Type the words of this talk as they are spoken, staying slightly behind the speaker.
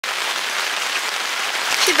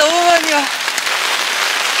비 너무 많이 와.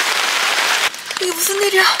 이게 무슨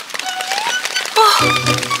일이야?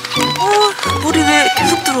 물이 왜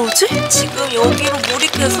계속 들어오지? 지금 여기로 물이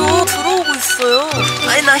계속 들어오고 있어요.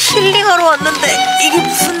 아니 나 힐링하러 왔는데 이게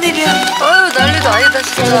무슨 일이야? 아유 난리도 아니다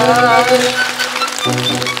진짜.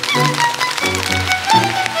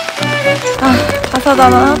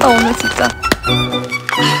 다사다난하다 오늘 진짜.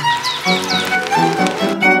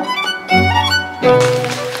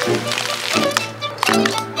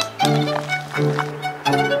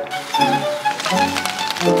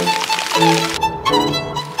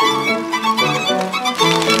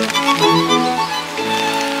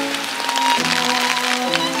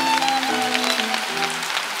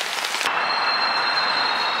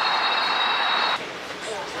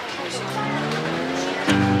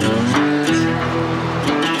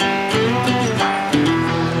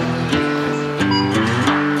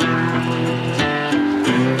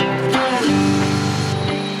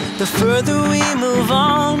 The further we move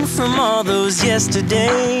on from all those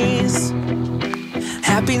yesterdays,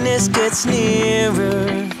 happiness gets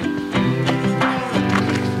nearer.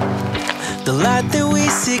 The light that we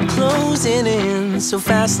see closing in so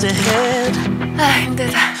fast ahead.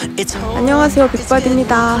 힘들다. 안녕하세요,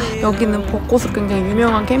 빅바디입니다. 여기는 벚꽃으로 굉장히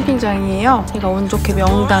유명한 캠핑장이에요. 제가 운 좋게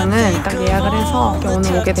명당을 딱 예약을 해서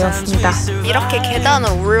오늘 오게 되었습니다. 이렇게 계단을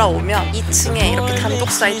올라오면 2층에 이렇게 단독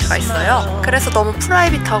사이트가 있어요. 그래서 너무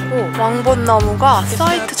프라이빗하고 왕벚나무가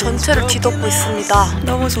사이트 전체를 뒤덮고 있습니다.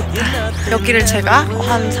 너무 좋다. 여기를 제가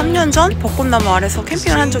한 3년 전 벚꽃나무 아래서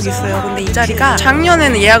캠핑을 한 적이 있어요. 근데 이 자리가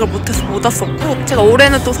작년에는 예약을 못해서 못 왔었고 제가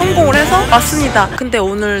올해는 또 성공을 해서 왔습니다. 근데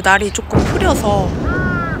오늘 날이 조금 흐려서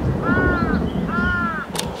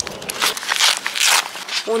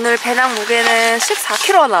오늘 배낭 무게는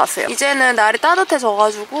 14kg가 나왔어요. 이제는 날이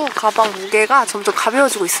따뜻해져가지고 가방 무게가 점점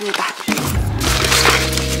가벼워지고 있습니다.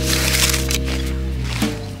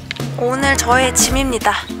 오늘 저의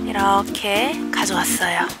짐입니다. 이렇게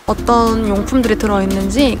가져왔어요. 어떤 용품들이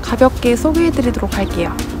들어있는지 가볍게 소개해드리도록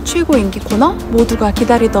할게요. 최고 인기 코너? 모두가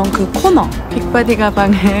기다리던 그 코너! 빅바디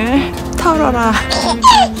가방을 털어라.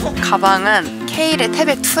 가방은 케일의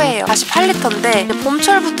태백2예요. 48리터인데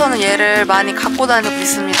봄철부터는 얘를 많이 갖고 다니고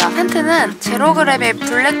있습니다. 텐트는 제로그램의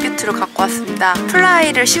블랙뷰트를 갖고 왔습니다.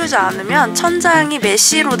 플라이를 씌우지 않으면 천장이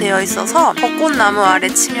메쉬로 되어 있어서 벚꽃나무 아래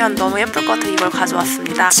치면 너무 예쁠 것 같아서 이걸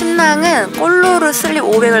가져왔습니다. 침낭은 꼴로르 슬립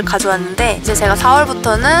 500을 가져왔는데 이제 제가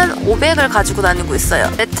 4월부터는 500을 가지고 다니고 있어요.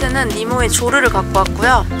 매트는 니모의 조르를 갖고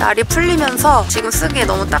왔고요. 날이 풀리면서 지금 쓰기에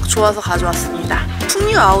너무 딱 좋아서 가져왔습니다.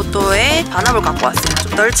 풍류 아웃도어에 반합을 갖고 왔어요.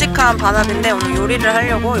 좀 널찍한 반합인데 오늘 요리를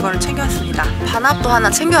하려고 이거를 챙겨왔습니다. 반합도 하나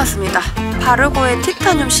챙겨왔습니다. 바르고의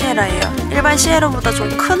티타늄 시에라예요. 일반 시에라보다 좀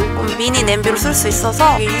큰 미니 냄비로 쓸 수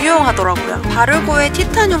있어서 유용하더라고요. 바르고의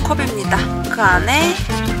티타늄 컵입니다. 그 안에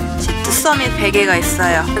씨투써밋 베개가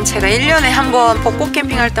있어요. 제가 1년에 한 번 벚꽃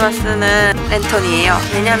캠핑할 때만 쓰는 랜턴이에요.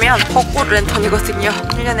 왜냐면 벚꽃 랜턴이거든요.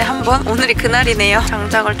 1년에 한 번. 오늘이 그날이네요.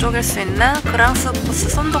 장작을 쪼갤 수 있는 그랑스포스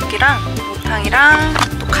손도끼랑 모탕이랑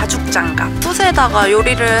또 가죽 장갑. 숯에다가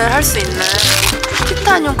요리를 할 수 있는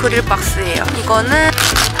티타늄 그릴박스예요. 이거는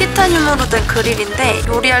티타늄으로 된 그릴인데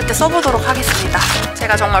요리할 때 써보도록 하겠습니다.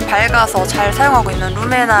 제가 정말 밝아서 잘 사용하고 있는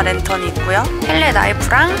루메나 랜턴이 있고요. 헬레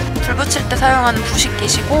나이프랑 불 붙일 때 사용하는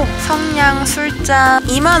부식기시고 성냥, 술잔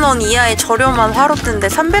 2만원 이하의 저렴한 화롯대인데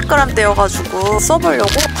 300g대여가지고 써보려고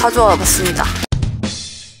가져와 봤습니다.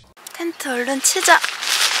 텐트 얼른 치자.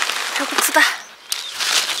 배고프다.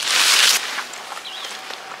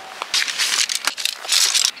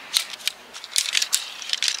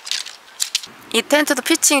 이 텐트도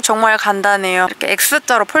피칭이 정말 간단해요. 이렇게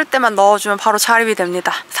X자로 폴대만 넣어주면 바로 자립이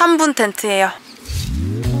됩니다. 3분 텐트예요.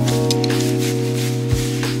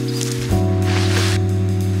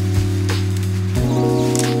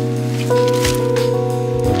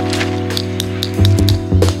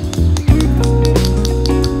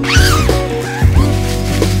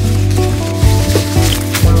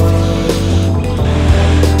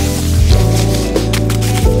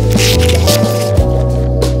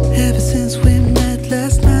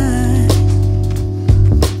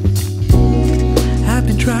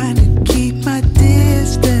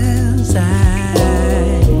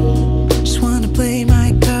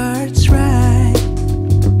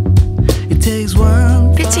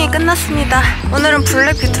 끝났습니다. 오늘은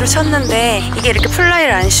블랙뷰트를 쳤는데 이게 이렇게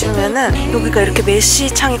플라이를 안 씌우면은 여기가 이렇게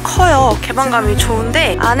메쉬 창이 커요. 개방감이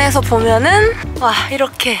좋은데 안에서 보면은 와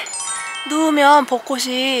이렇게 누우면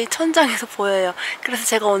벚꽃이 천장에서 보여요. 그래서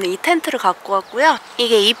제가 오늘 이 텐트를 갖고 왔고요.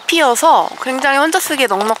 이게 잎이어서 굉장히 혼자 쓰기에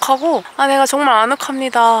넉넉하고 안에가 정말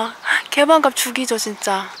아늑합니다. 개방감 죽이죠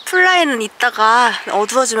진짜. 플라이는 이따가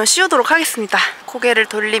어두워지면 씌우도록 하겠습니다. 고개를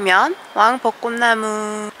돌리면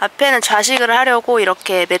왕벚꽃나무. 앞에는 좌식을 하려고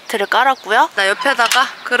이렇게 매트를 깔았고요. 나 옆에다가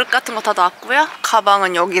그릇 같은 거 다 놨고요.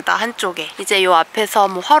 가방은 여기다 한쪽에. 이제 요 앞에서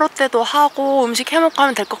뭐 화롯대도 하고 음식 해먹고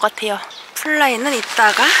하면 될 것 같아요. 플라이는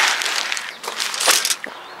이따가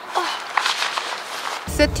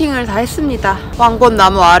세팅을 다 했습니다.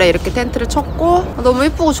 왕벚나무 아래 이렇게 텐트를 쳤고 너무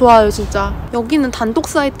예쁘고 좋아요 진짜. 여기는 단독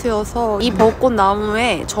사이트여서 이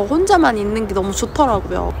벚꽃나무에 저 혼자만 있는 게 너무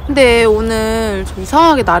좋더라고요. 근데 오늘 좀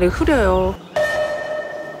이상하게 날이 흐려요.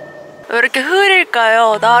 왜 이렇게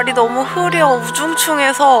흐릴까요? 날이 너무 흐려.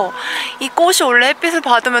 우중충해서 이 꽃이 원래 햇빛을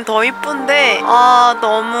받으면 더 이쁜데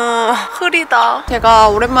너무 흐리다. 제가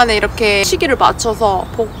오랜만에 이렇게 시기를 맞춰서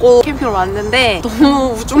벚꽃 캠핑을 왔는데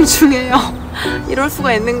너무 우중충해요. 이럴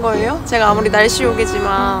수가 있는 거예요? 제가 아무리 날씨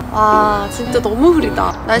요기지만 진짜 너무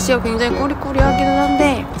흐리다. 날씨가 굉장히 꾸리꾸리하기는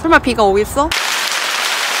한데 설마 비가 오겠어?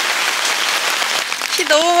 비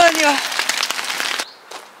너무 많이 와.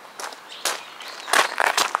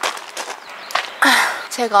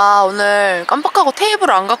 제가 오늘 깜빡하고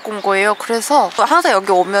테이블을 안 갖고 온 거예요. 그래서 항상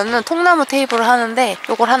여기 오면은 통나무 테이블을 하는데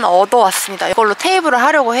이걸 하나 얻어왔습니다. 이걸로 테이블을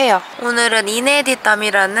하려고 해요. 오늘은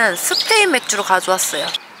이네디땀이라는 습대인 맥주를 가져왔어요.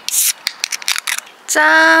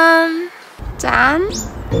 짠! 짠!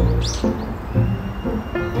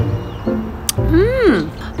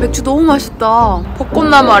 맥주 너무 맛있다.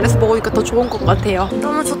 벚꽃나무 아래서 먹으니까 더 좋은 것 같아요.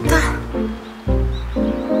 너무 좋다.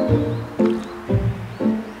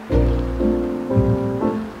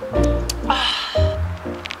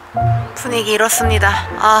 분위기 이렇습니다.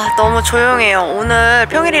 너무 조용해요. 오늘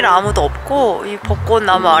평일이라 아무도 없고 이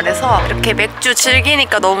벚꽃나무 아래서 이렇게 맥주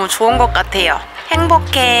즐기니까 너무 좋은 것 같아요.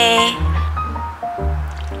 행복해.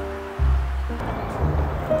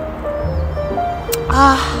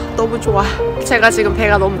 너무 좋아. 제가 지금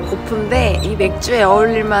배가 너무 고픈데 이 맥주에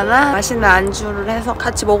어울릴 만한 맛있는 안주를 해서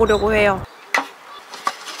같이 먹으려고 해요.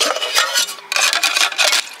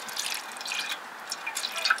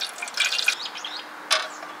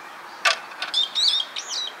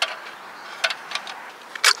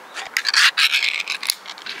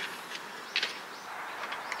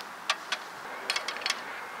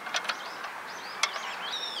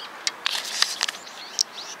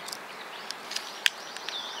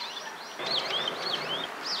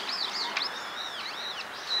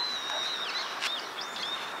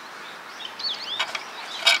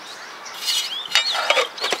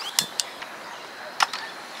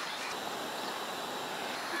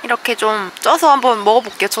 이렇게 좀 쪄서 한번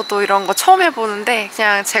먹어볼게요. 저도 이런 거 처음 해보는데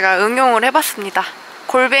그냥 제가 응용을 해봤습니다.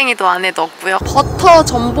 골뱅이도 안에 넣었고요. 버터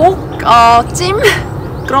전복 찜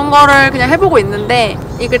그런 거를 그냥 해보고 있는데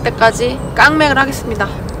익을 때까지 깡맥을 하겠습니다.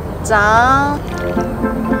 짠.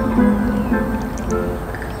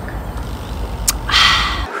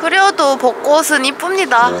 흐려도 벚꽃은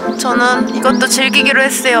이쁩니다. 저는 이것도 즐기기로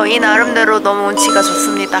했어요. 이 나름대로 너무 운치가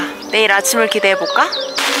좋습니다. 내일 아침을 기대해볼까?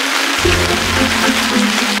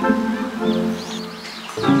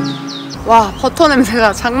 와, 버터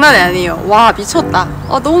냄새가 장난이 아니에요. 와, 미쳤다.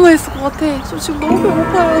 너무 맛있을 것 같아. 저 지금 너무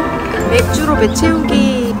배고파요. 맥주로 배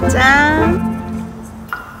채우기. 짠.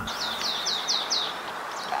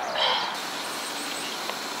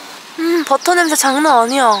 버터 냄새 장난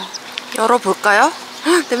아니야. 열어볼까요?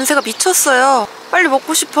 냄새가 미쳤어요. 빨리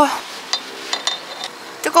먹고 싶어.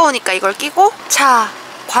 뜨거우니까 이걸 끼고. 자,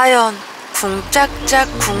 과연 쿵짝짝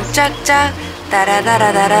쿵짝짝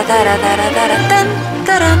따라다라다라다라다라다라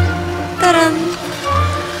딴따란 따란.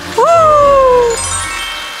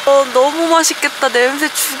 너무 맛있겠다. 냄새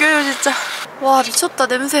죽여요 진짜. 와, 미쳤다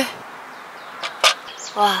냄새.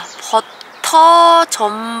 와, 버터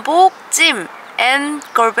전복찜 앤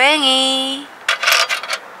골뱅이.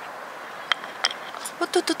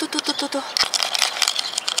 또또또또또또.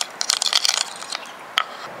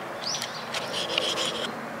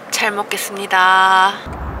 잘 먹겠습니다.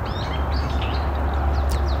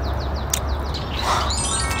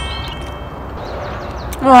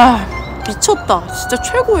 와, 미쳤다. 진짜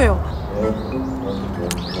최고예요.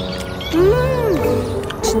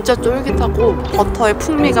 진짜 쫄깃하고 버터의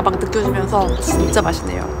풍미가 막 느껴지면서 진짜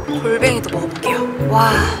맛있네요. 골뱅이도 먹어볼게요.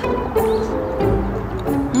 와.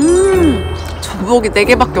 전복이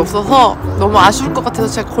 4개밖에 없어서 너무 아쉬울 것 같아서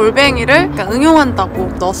제가 골뱅이를 그냥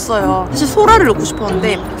응용한다고 넣었어요. 사실 소라를 넣고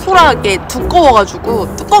싶었는데 소라가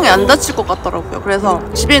두꺼워가지고 뚜껑이 안 닫힐 것 같더라고요. 그래서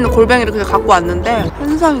집에 있는 골뱅이를 그냥 갖고 왔는데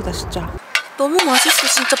환상이다 진짜. 너무 맛있어.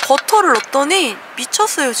 진짜 버터를 넣었더니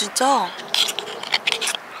미쳤어요 진짜.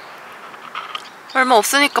 얼마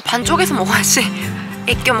없으니까 반 쪼개서 먹어야지.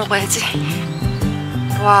 애껴 먹어야지.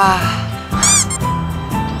 와.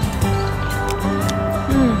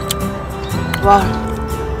 와.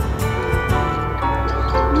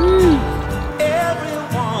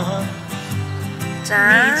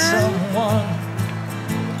 짠.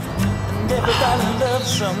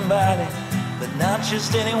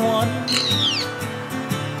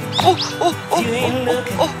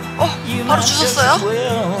 바로 주셨어요?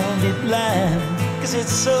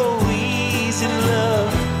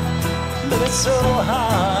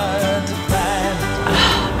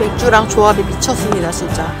 맥주랑 조합이 미쳤습니다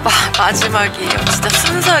진짜. 마지막이에요. 진짜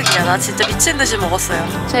순삭이야. 나 진짜 미친 듯이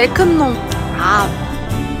먹었어요. 제일 큰 놈.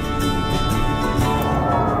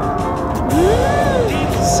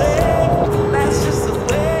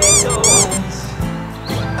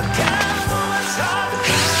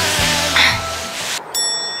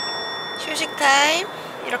 휴식 타임.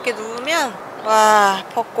 이렇게 누우면 와,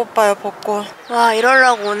 벚꽃 봐요, 벚꽃. 와,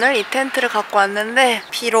 이러려고 오늘 이 텐트를 갖고 왔는데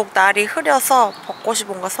비록 날이 흐려서 벚꽃이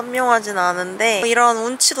뭔가 선명하진 않은데 이런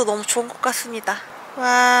운치도 너무 좋은 것 같습니다.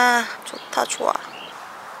 와, 좋다, 좋아.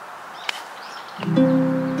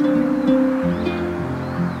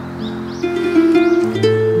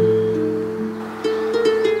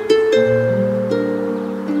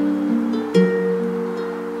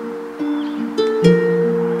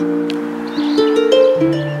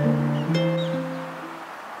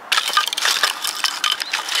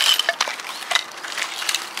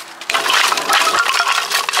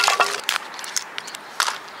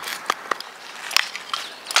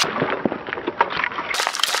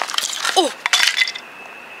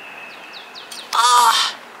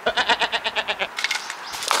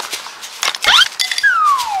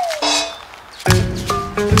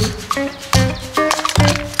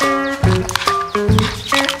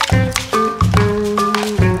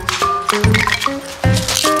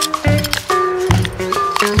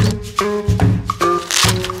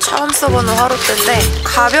 써보는 화롯대인데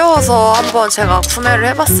가벼워서 한번 제가 구매를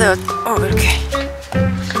해봤어요.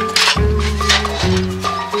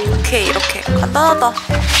 이렇게 간단하다.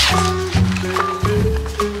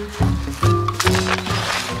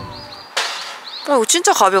 이거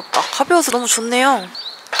진짜 가볍다. 가벼워서 너무 좋네요.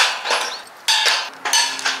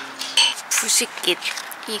 부식깃.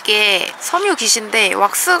 이게 섬유깃인데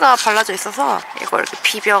왁스가 발라져 있어서 이걸 이렇게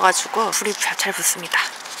비벼가지고 불이 잘 붙습니다.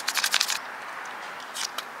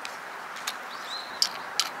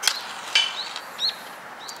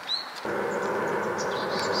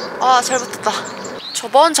 잘 붙었다.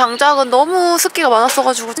 저번 장작은 너무 습기가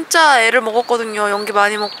많았어가지고 진짜 애를 먹었거든요. 연기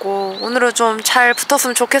많이 먹고. 오늘은 좀 잘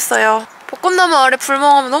붙었으면 좋겠어요. 벚꽃나무 아래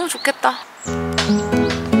불멍하면 너무 좋겠다.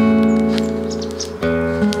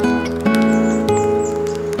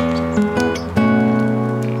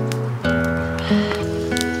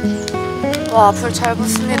 와, 불 잘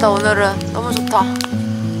붙습니다. 오늘은 너무 좋다.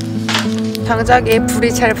 장작에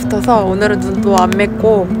불이 잘 붙어서 오늘은 눈도 안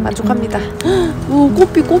맺고 만족합니다. 오,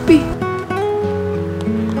 꽃비.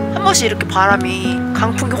 한 번씩 이렇게 바람이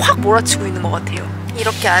강풍이 확 몰아치고 있는 것 같아요.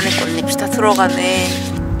 이렇게 안에 꽃잎이 다 들어가네.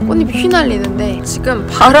 꽃잎이 휘날리는데 지금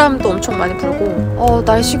바람도 엄청 많이 불고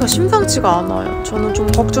날씨가 심상치가 않아요. 저는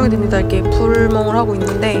좀 걱정이 됩니다. 이렇게 불멍을 하고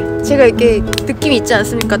있는데 제가 이렇게 느낌이 있지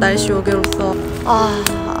않습니까? 날씨 요괴로서.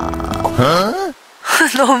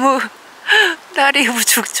 너무 날이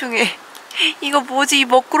우중충해. 이거 뭐지? 이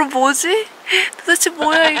먹구름 뭐지? 도대체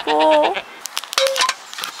뭐야 이거?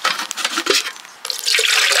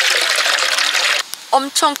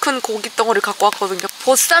 엄청 큰 고기 덩어리 갖고 왔거든요.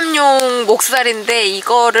 보쌈용 목살인데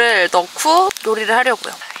이거를 넣고 요리를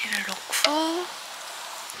하려고요. 얘를 넣고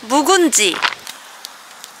묵은지를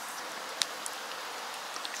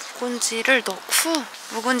넣고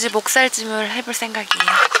묵은지 목살찜을 해볼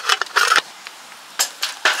생각이에요.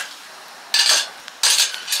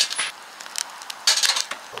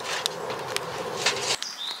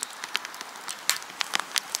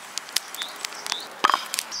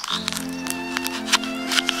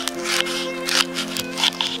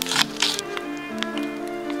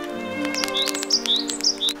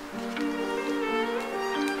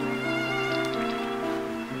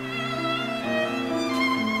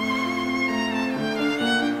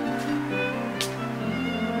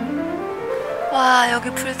 와, 여기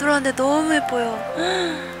불 들어왔는데 너무 예뻐요.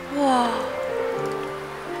 우와.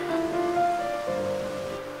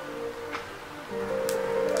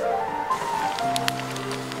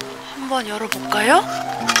 한번 열어볼까요?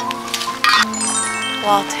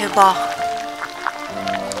 와, 대박.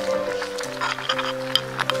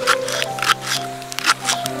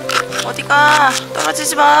 어디가?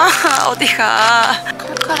 떨어지지 마. 어디가?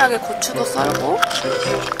 칼칼하게 고추도 썰고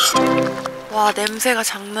와, 냄새가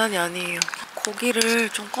장난이 아니에요. 고기를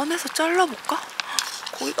좀 꺼내서 잘라볼까?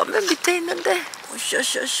 고기가 맨 밑에 있는데.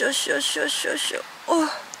 쇼쇼쇼쇼쇼쇼쇼.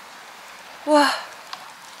 와,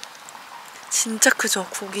 진짜 크죠?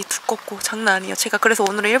 고기 두껍고 장난 아니에요. 제가 그래서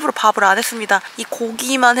오늘은 일부러 밥을 안 했습니다. 이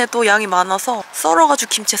고기만 해도 양이 많아서 썰어가지고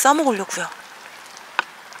김치에 싸먹으려고요.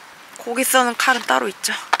 고기 써는 칼은 따로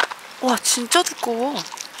있죠. 와, 진짜 두꺼워.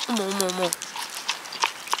 어머 어머 어머.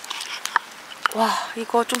 와,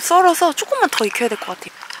 이거 좀 썰어서 조금만 더 익혀야 될 것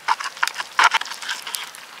같아요.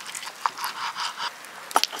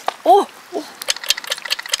 오!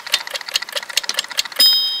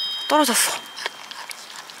 떨어졌어.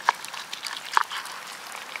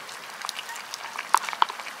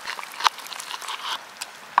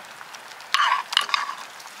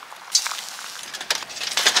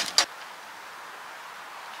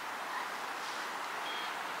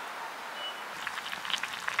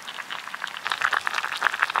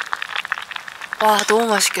 와, 너무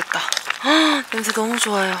맛있겠다. 헉, 냄새 너무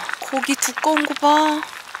좋아요. 고기 두꺼운 거 봐. 헉,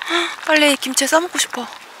 빨리 김치에 싸먹고 싶어.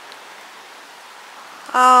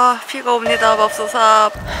 아, 비가 옵니다, 맙소사.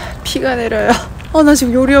 비가 내려요. 나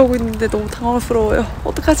지금 요리하고 있는데 너무 당황스러워요.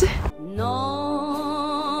 어떡하지?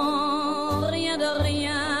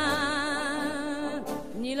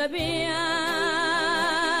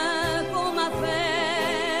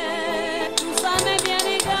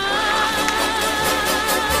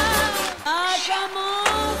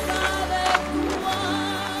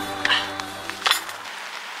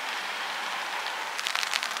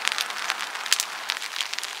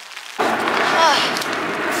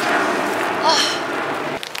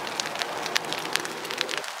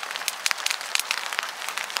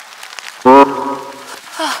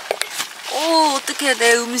 어떡해,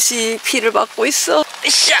 내 음식 비를 맞고 있어.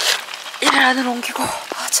 으쌰! 얘를 안으로 옮기고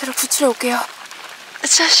쟤를 구출해 올게요.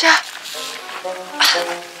 으쌰.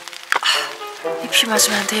 이 비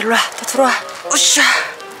맞으면 안 돼. 일로와, 너 들어와. 으쌰!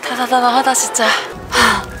 다다다다하다 진짜.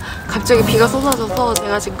 갑자기 비가 쏟아져서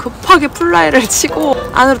제가 지금 급하게 플라이를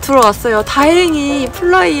치고 안으로 들어왔어요. 다행히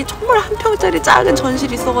플라이 정말 한 평짜리 작은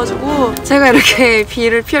전실이 있어가지고 제가 이렇게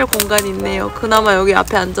비를 피할 공간이 있네요. 그나마 여기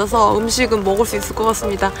앞에 앉아서 음식은 먹을 수 있을 것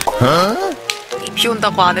같습니다. 비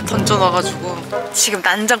온다고 안에 던져놔가지고 지금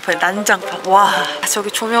난장판이에요. 난장판. 와, 저기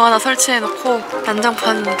조명 하나 설치해놓고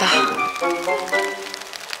난장판입니다.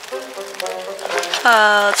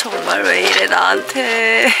 아, 정말 왜 이래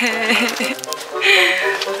나한테.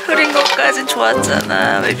 흐린 것까진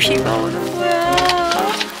좋았잖아. 왜 비가 오는 거야.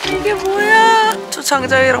 이게 뭐야. 저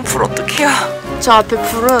장작이랑 불 어떡해요. 저 앞에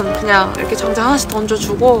불은 그냥 이렇게 장작 하나씩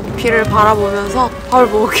던져주고 비를 바라보면서 밥을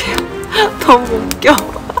먹을게요. 너무 웃겨.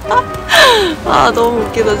 아, 너무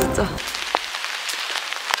웃기다 진짜.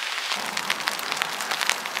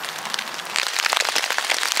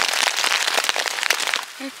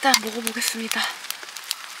 일단 먹어보겠습니다.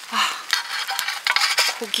 와,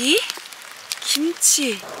 고기,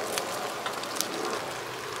 김치.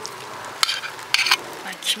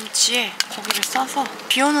 김치에 고기를 싸서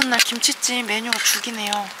비 오는 날 김치찜 메뉴가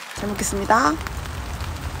죽이네요. 잘 먹겠습니다.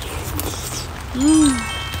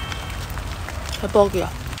 대박이야.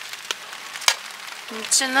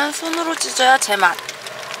 김치는 손으로 찢어야 제맛.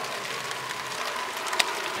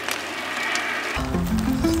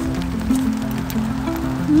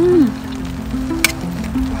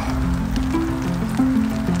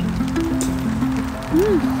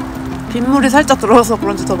 빗물이 살짝 들어서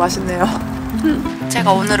그런지 더 맛있네요.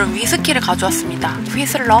 제가 오늘은 위스키를 가져왔습니다.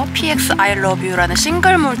 휘슬러 PX I Love You라는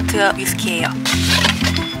싱글 몰트 위스키예요.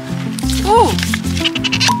 오!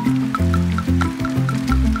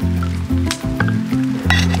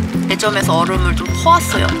 매점에서 얼음을 좀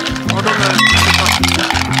퍼왔어요. 얼음을 그래서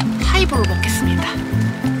하이볼로 먹겠습니다.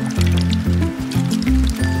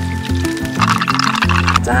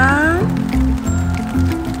 짠!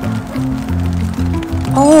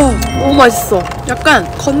 너무 맛있어. 약간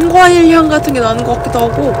건과일 향 같은 게 나는 것 같기도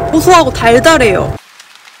하고 고소하고 달달해요.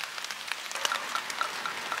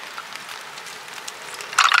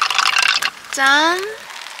 짠!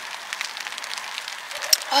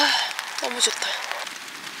 너무 좋다.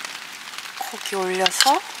 고기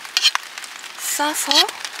올려서 싸서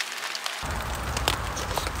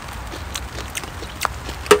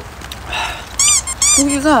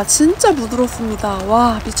고기가 진짜 부드럽습니다.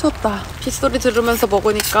 와, 미쳤다. 빗소리 들으면서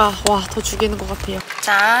먹으니까 와, 더 죽이는 것 같아요.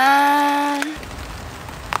 짠!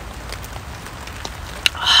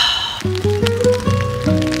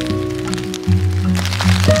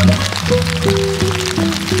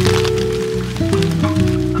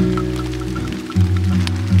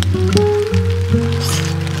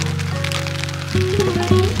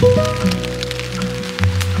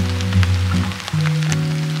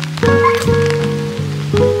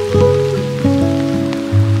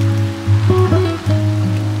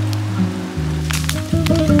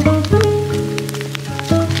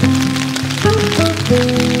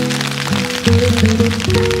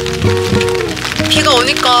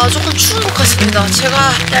 보니까 조금 추운 것 같습니다.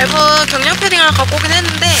 제가 얇은 경량 패딩을 갖고 오긴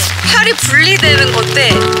했는데 팔이 분리되는 건데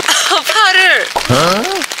팔을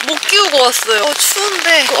못 끼우고 왔어요.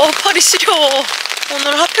 추운데 팔이 시려워.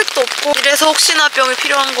 오늘 핫팩도 없고 이래서 혹시나 병이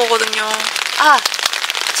필요한 거거든요. 아,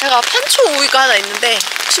 제가 판초 우위가 하나 있는데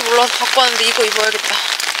혹시 몰라서 갖고 왔는데 이거 입어야겠다.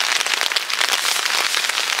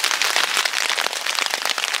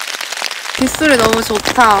 빗소리 너무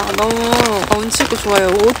좋다. 너무 운치 있고 좋아요.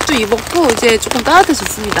 옷도 입었고 이제 조금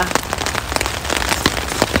따뜻해졌습니다.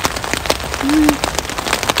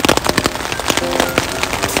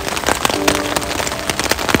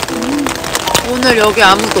 오늘 여기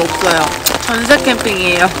아무도 없어요. 전세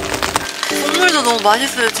캠핑이에요. 국물도 너무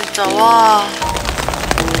맛있어요 진짜. 와.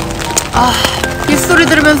 아, 빗소리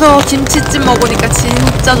들으면서 김치찜 먹으니까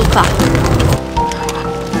진짜 좋다.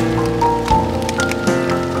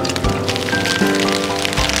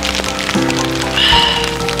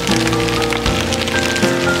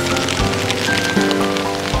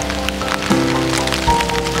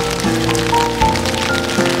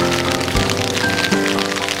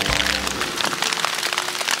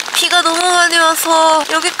 비가 너무 많이 와서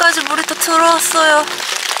여기까지 물이 다 들어왔어요.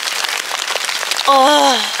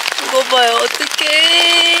 이거 봐요.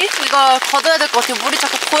 어떡해. 이걸 걷어야 될 것 같아요. 물이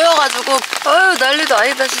자꾸 고여가지고. 아유, 난리도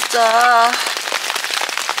아니다 진짜.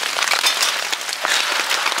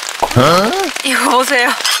 이거 보세요.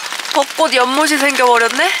 벚꽃 연못이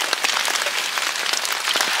생겨버렸네?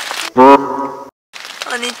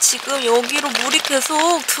 아니 지금 여기로 물이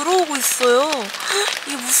계속 들어오고 있어요.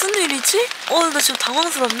 이게 무슨 일이지? 나 지금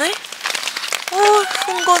당황스럽네?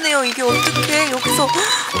 흥건해요. 이게 어떡해. 여기서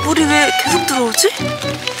물이 왜 계속 들어오지?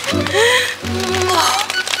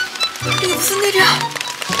 이게 무슨 일이야?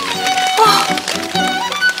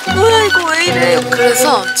 뭐야 이거 왜 이래.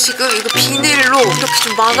 그래서 지금 이거 비닐로 이렇게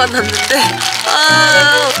좀 막아놨는데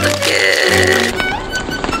어떡해.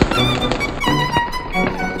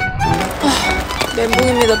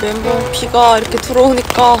 멘붕입니다. 멘붕. 비가 이렇게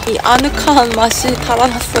들어오니까 이 아늑한 맛이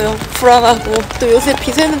달아났어요. 불안하고. 또 요새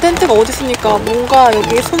비 새는 텐트가 어디 있습니까? 뭔가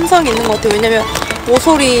여기 손상이 있는 것 같아요. 왜냐면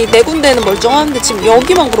모서리 네 군데는 멀쩡한데 지금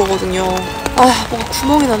여기만 그러거든요. 뭔가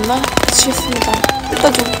구멍이 났나? 미치겠습니다.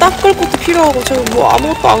 일단 좀 닦을 것도 필요하고 제가 뭐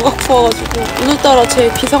아무것도 안 갖고 와가지고 오늘따라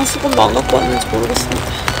제 비상 수건도 안 갖고 왔는지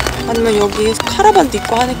모르겠습니다. 아니면 여기 카라반도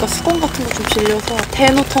있고 하니까 수건 같은 거 좀 빌려서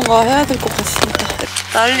대놓던가 해야 될 것 같습니다.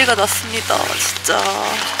 난리가 났습니다 진짜.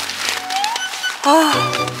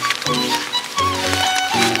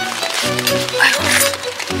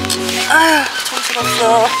 아휴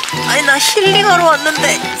정신없어. 아니 나 힐링하러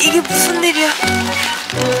왔는데 이게 무슨 일이야.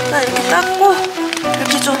 나 이렇게 닦고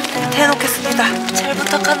이렇게 좀 대놓겠습니다. 잘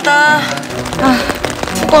부탁한다.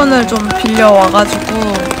 수건을 좀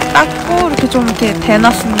빌려와가지고 닦고 이렇게 좀 이렇게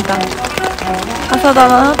대놨습니다.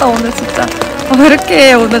 다사다난하다 오늘 진짜. 왜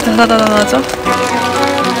이렇게 오늘 다사다난하죠?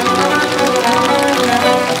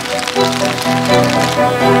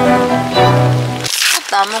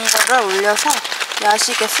 남은 거를 올려서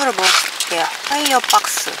야식에 술을 먹을게요.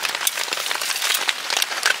 파이어박스.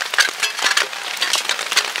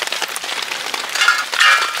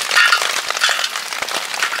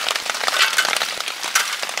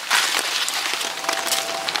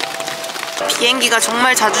 비행기가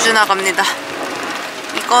정말 자주 지나갑니다.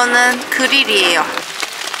 이거는 그릴이에요.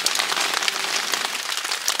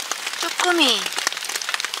 쭈꾸미.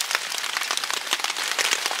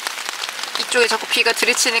 이쪽에 자꾸 비가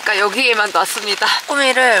들이치니까 여기에만 놨습니다.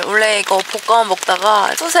 쭈꾸미를 원래 이거 볶아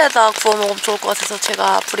먹다가 숯에다 구워 먹으면 좋을 것 같아서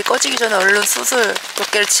제가 불이 꺼지기 전에 얼른 숯을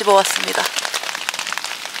몇 개를 집어왔습니다.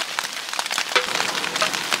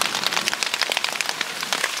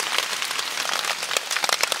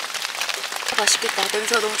 맛있겠다.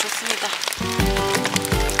 냄새가 너무 좋습니다.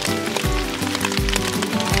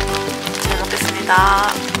 잘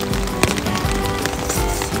먹겠습니다.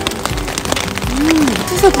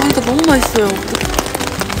 숯에 구우니까 너무 맛있어요.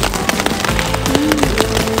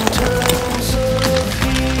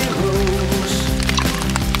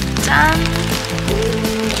 짠!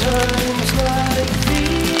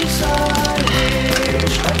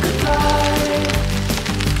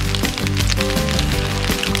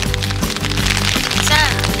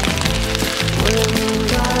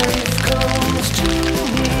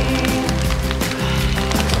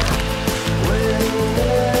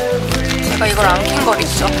 제가 이걸 안 킨 걸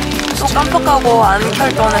있죠? 또 깜빡하고 안 켤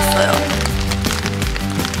뻔했어요.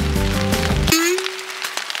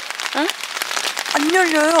 응? 안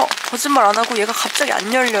열려요. 거짓말 안 하고 얘가 갑자기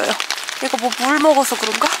안 열려요. 얘가 뭐 물 먹어서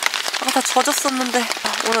그런가? 아까 다 젖었었는데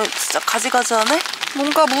오늘 진짜 가지가지하네?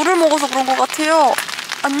 뭔가 물을 먹어서 그런 것 같아요.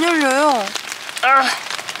 안 열려요.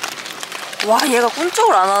 와, 얘가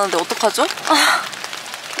꿈쩍을 안 하는데 어떡하죠?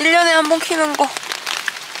 1년에 한 번 키는 거.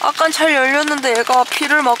 아깐 잘 열렸는데 얘가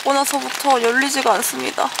비를 맞고 나서부터 열리지가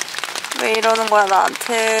않습니다. 왜 이러는 거야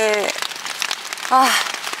나한테. 아,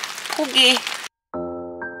 포기.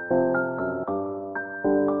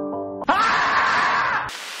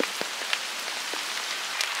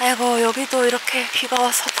 아이고, 여기도 이렇게 비가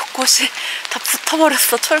와서 벚꽃이 다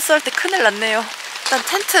붙어버렸어. 철수할 때 큰일 났네요. 일단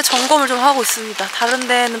텐트 점검을 좀 하고 있습니다. 다른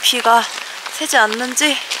데는 비가 새지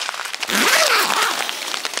않는지.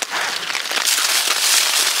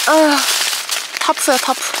 타프야,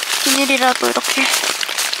 타프. 비닐이라도 이렇게.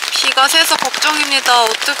 비가 새서 걱정입니다.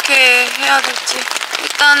 어떻게 해야 될지.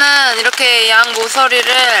 일단은 이렇게 양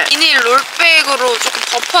모서리를 비닐 롤백으로 조금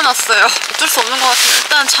덮어놨어요. 어쩔 수 없는 것 같아요.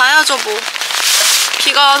 일단 자야죠 뭐.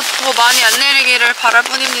 비가 더 많이 안 내리기를 바랄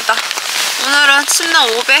뿐입니다. 오늘은 침낭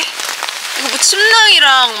 500? 이거 뭐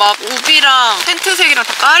침낭이랑 막 우비랑 텐트색이랑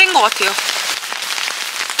다 깔인 것 같아요.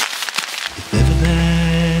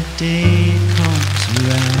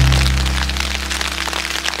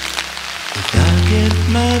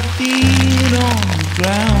 My feet on the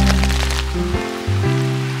ground,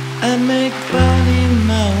 I make body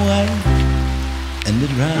my wife, and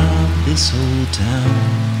it round this whole town.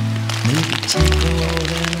 Make it tickle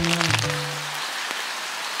and run.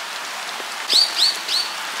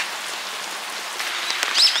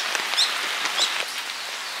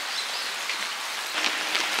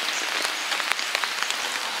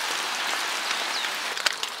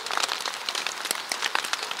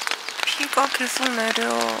 비가 계속 내려.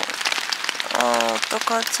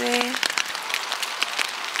 어떡하지?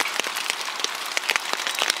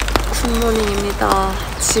 굿모닝입니다.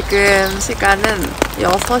 지금 시간은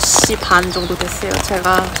 6시 반 정도 됐어요.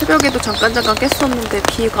 제가 새벽에도 잠깐 깼었는데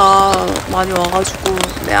비가 많이 와가지고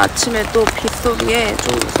아침에 또 빗소리에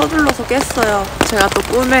좀 서둘러서 깼어요. 제가 또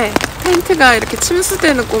꿈에 텐트가 이렇게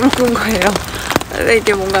침수되는 꿈을 꾼 거예요. 근데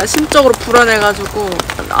이게 뭔가 심적으로 불안해가지고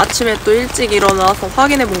아침에 또 일찍 일어나서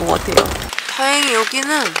확인해 본 것 같아요. 다행히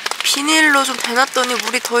여기는 비닐로 좀 대놨더니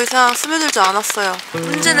물이 더 이상 스며들지 않았어요.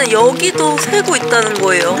 문제는 여기도 새고 있다는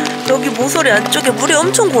거예요. 여기 모서리 안쪽에 물이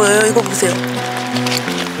엄청 고여요. 이거 보세요.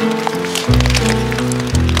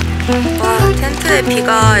 와, 텐트에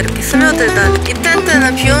비가 이렇게 스며들다니. 이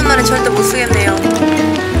텐트는 비 오는 날에 절대 못 쓰겠네요.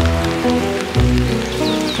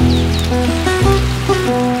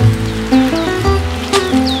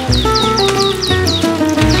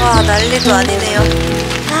 와, 난리도 아니네요.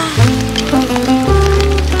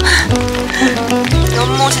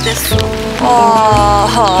 연못이 됐어.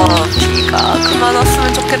 와, 비가 그만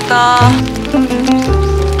왔으면 좋겠다.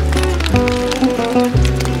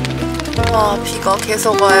 와, 비가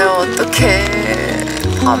계속 와요. 어떡해.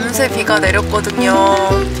 밤새 비가 내렸거든요.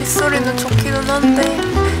 빗소리는 좋기는 한데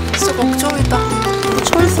진짜 걱정이다.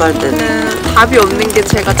 철수할 때는 답이 없는 게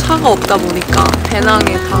제가 차가 없다 보니까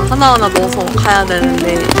배낭에 다 하나하나 넣어서 가야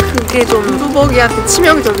되는데 그게 좀 뚜벅이한테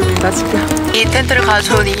치명적입니다. 지금 이 텐트를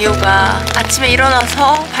가져온 이유가 아침에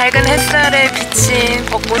일어나서 밝은 햇살에 비친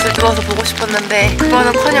벚꽃을 누워서 보고 싶었는데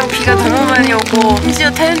그거는커녕 비가 너무 많이 오고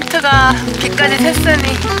심지어 텐트가 비까지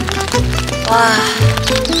샜으니 와.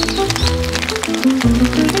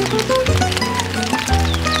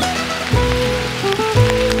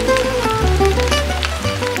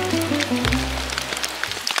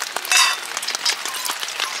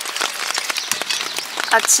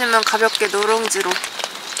 아침은 가볍게 누룽지로.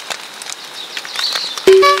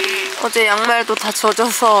 어제 양말도 다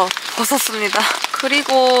젖어서 벗었습니다.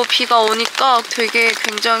 그리고 비가 오니까 되게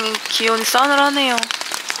굉장히 기온이 싸늘하네요.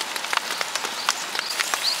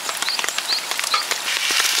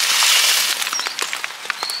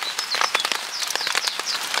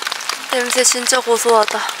 냄새 진짜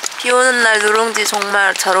고소하다. 비 오는 날 누룽지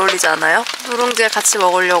정말 잘 어울리지 않아요? 누룽지에 같이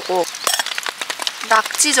먹으려고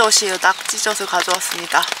낙지젓이에요. 낙지젓을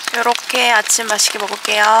가져왔습니다. 이렇게 아침 맛있게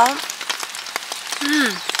먹을게요.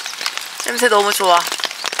 냄새 너무 좋아.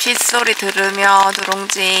 빗소리 들으며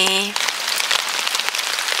누룽지.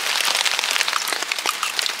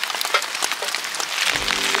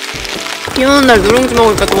 비 오는 날 누룽지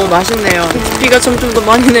먹으니까 너무 맛있네요. 비가 점점 더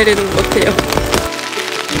많이 내리는 것 같아요.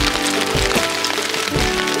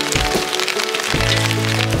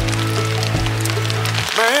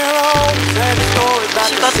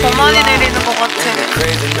 비가 더 많이 내리는 것 같아.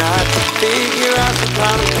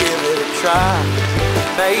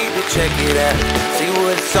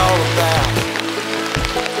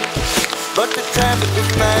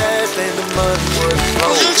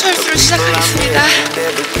 우중철수를 시작하겠습니다.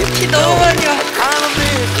 비 너무 많이 와.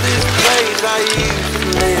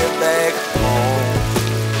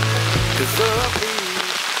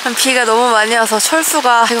 비가 너무 많이 와서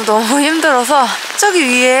철수가 지금 너무 힘들어서 저기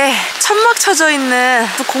위에 천막 쳐져 있는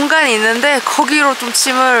공간이 있는데 거기로 좀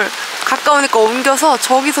짐을 가까우니까 옮겨서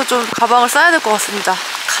저기서 좀 가방을 싸야 될 것 같습니다.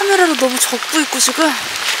 카메라도 너무 적고 있고 지금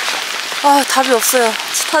답이 없어요.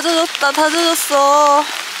 다 젖었다. 다 젖었어.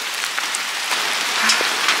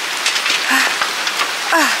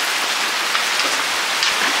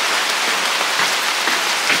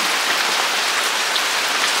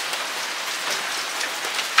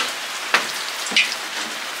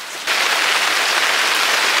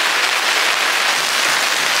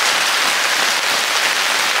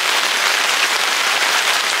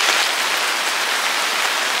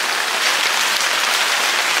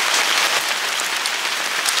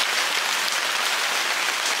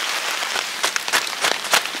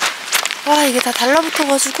 와, 이게 다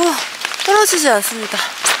달라붙어가지고 떨어지지 않습니다.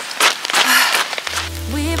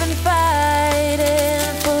 We've been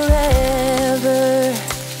fighting forever.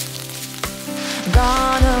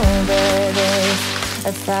 Gone over this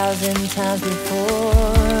 1,000 times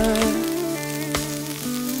before.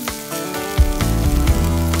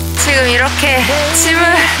 지금 이렇게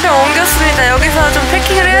짐을 좀 옮겼습니다. 여기서 좀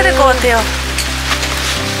패킹을 해야 될 것 같아요.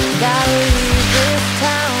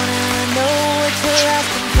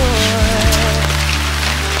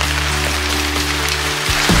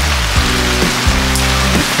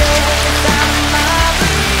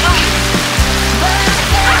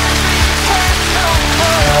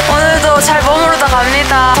 오늘도 잘 머무르다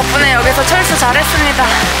갑니다. 덕분에 여기서 철수 잘했습니다.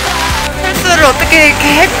 철수를 어떻게 이렇게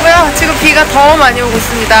했고요. 지금 비가 더 많이 오고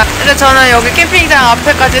있습니다. 그래서 저는 여기 캠핑장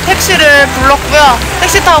앞에까지 택시를 불렀고요.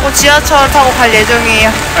 택시 타고 지하철 타고 갈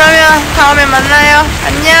예정이에요. 그러면 다음에 만나요.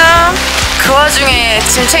 안녕. 그 와중에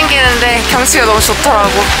짐 챙기는데 경치가 너무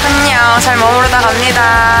좋더라고. 안녕. 잘 머무르다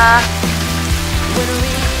갑니다.